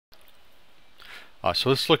So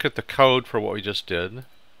let's look at the code for what we just did.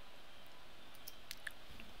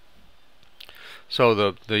 So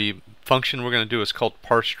the function we're going to do is called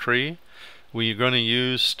parse tree. We're going to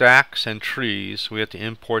use stacks and trees. We have to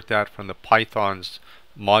import that from the Python's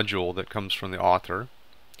module that comes from the author.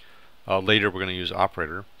 Later we're going to use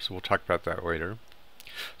operator, so we'll talk about that later.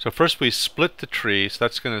 So first we split the tree, so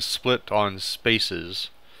that's going to split on spaces,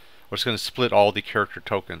 or it's going to split all the character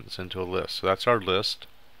tokens into a list. So that's our list.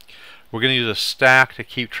 We're going to use a stack to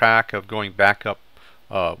keep track of going back up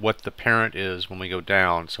what the parent is when we go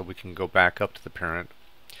down, so we can go back up to the parent.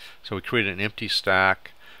 So we create an empty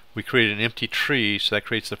stack. We create an empty tree, so that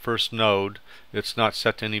creates the first node. It's not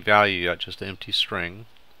set to any value yet, just an empty string.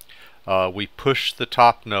 We push the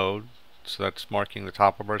top node, so that's marking the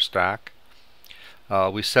top of our stack.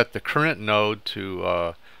 We set the current node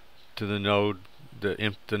to the node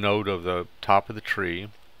of the top of the tree.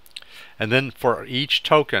 And then for each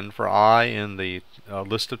token, for I in the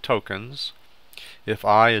list of tokens, if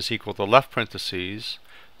I is equal to left parentheses,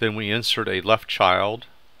 then we insert a left child.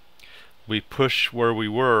 We push where we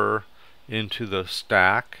were into the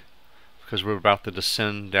stack because we're about to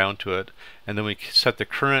descend down to it, and then we set the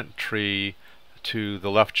current tree to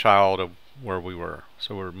the left child of where we were,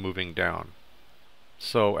 so we're moving down.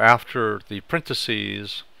 So after the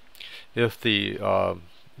parentheses, if the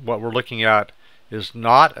what we're looking at is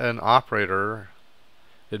not an operator,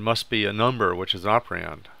 it must be a number, which is an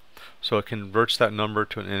operand. So it converts that number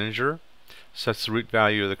to an integer, sets the root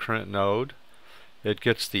value of the current node. It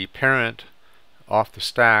gets the parent off the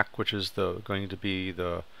stack, which is going to be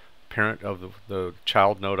the parent of the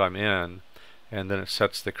child node I'm in, and then it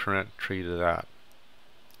sets the current tree to that.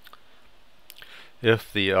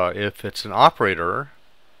 If it's an operator,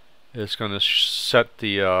 it's going to set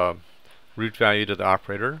the root value to the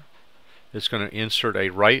operator. It's going to insert a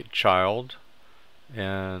right child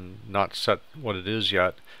and not set what it is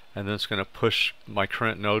yet, and then it's going to push my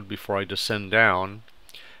current node before I descend down,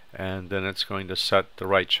 and then it's going to set the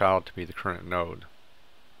right child to be the current node.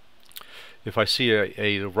 If I see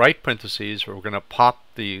a right parentheses, we're going to pop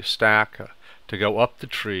the stack to go up the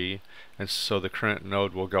tree, and so the current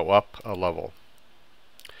node will go up a level.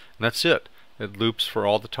 And that's it. It loops for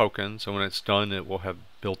all the tokens, and when it's done, it will have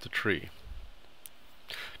built the tree.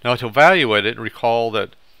 Now to evaluate it, recall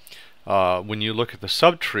that when you look at the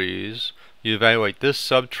subtrees, you evaluate this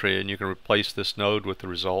subtree, and you can replace this node with the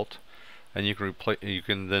result, and you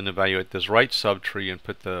can then evaluate this right subtree and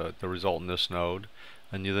put the result in this node,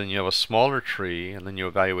 and then you have a smaller tree, and then you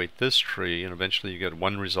evaluate this tree, and eventually you get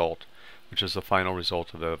one result, which is the final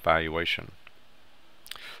result of the evaluation.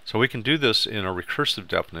 So we can do this in a recursive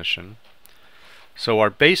definition. So our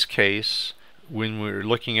base case, when we're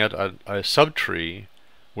looking at a subtree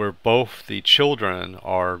where both the children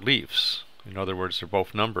are leaves, in other words they're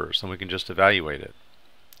both numbers, then we can just evaluate it.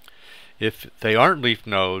 If they aren't leaf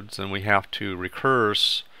nodes, then we have to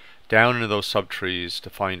recurse down into those subtrees to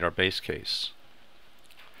find our base case.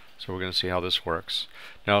 So we're going to see how this works.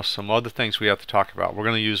 Now some other things we have to talk about. We're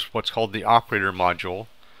going to use what's called the operator module.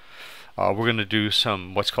 We're going to do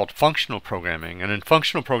some what's called functional programming, and in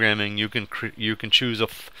functional programming you can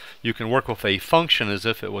work with a function as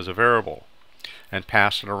if it was a variable and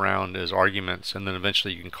pass it around as arguments, and then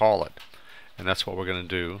eventually you can call it, and that's what we're going to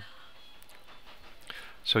do.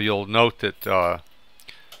 So you'll note that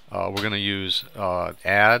we're going to use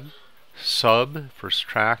add, sub for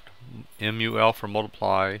subtract, mul for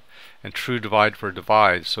multiply, and true divide for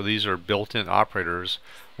divide. So these are built-in operators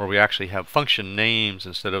where we actually have function names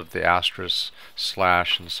instead of the asterisk,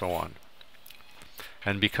 slash, and so on.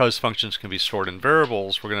 And because functions can be stored in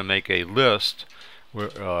variables, we're going to make a list,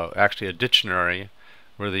 actually a dictionary,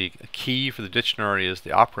 where the key for the dictionary is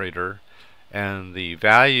the operator, and the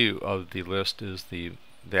value of the list is the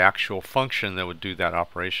actual function that would do that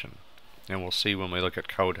operation. And we'll see when we look at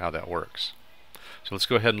code how that works. So let's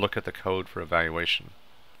go ahead and look at the code for evaluation.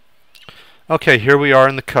 Okay, here we are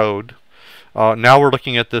in the code. Now we're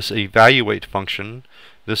looking at this evaluate function.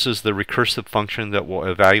 This is the recursive function that will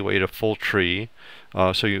evaluate a full tree.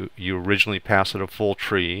 So you originally pass it a full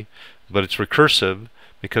tree, but it's recursive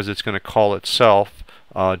because it's going to call itself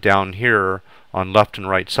down here on left and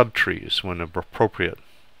right subtrees when appropriate.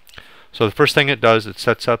 So the first thing it does, it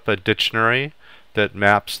sets up a dictionary that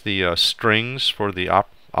maps the strings for the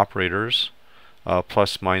operators,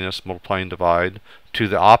 plus, minus, multiply, and divide, to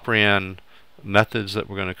the operand methods that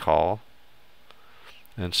we're going to call.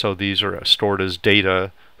 And so these are stored as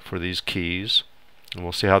data for these keys, and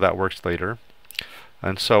we'll see how that works later.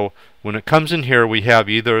 And so when it comes in here, we have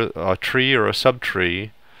either a tree or a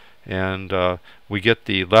subtree, and we get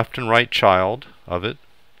the left and right child of it.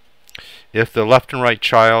 If the left and right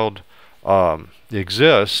child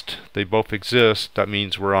exist, they both exist, that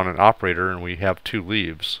means we're on an operator and we have two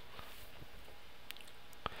leaves.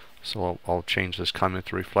 So I'll change this comment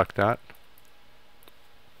to reflect that.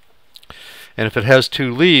 And if it has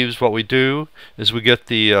two leaves, what we do is we get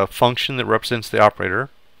the function that represents the operator,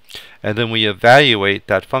 and then we evaluate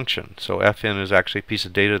that function. So fn is actually a piece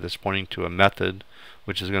of data that's pointing to a method,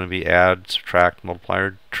 which is going to be add, subtract, multiply,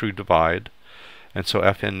 true, divide. And so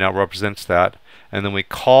fn now represents that. And then we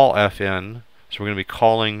call fn, so we're going to be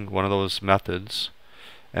calling one of those methods.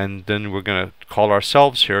 And then we're going to call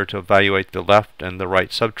ourselves here to evaluate the left and the right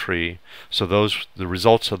subtree. So the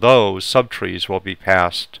results of those subtrees will be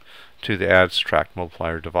passed to the add, subtract, multiply,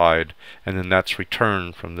 or divide, and then that's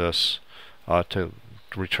returned from this to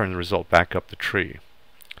return the result back up the tree.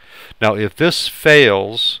 Now if this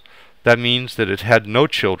fails, that means that it had no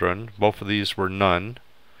children. Both of these were none,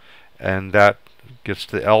 and that gets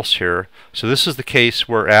to the else here. So this is the case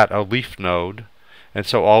we're at a leaf node, and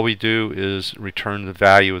so all we do is return the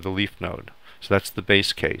value of the leaf node. So that's the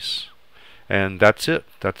base case, and that's it.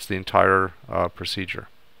 That's the entire procedure.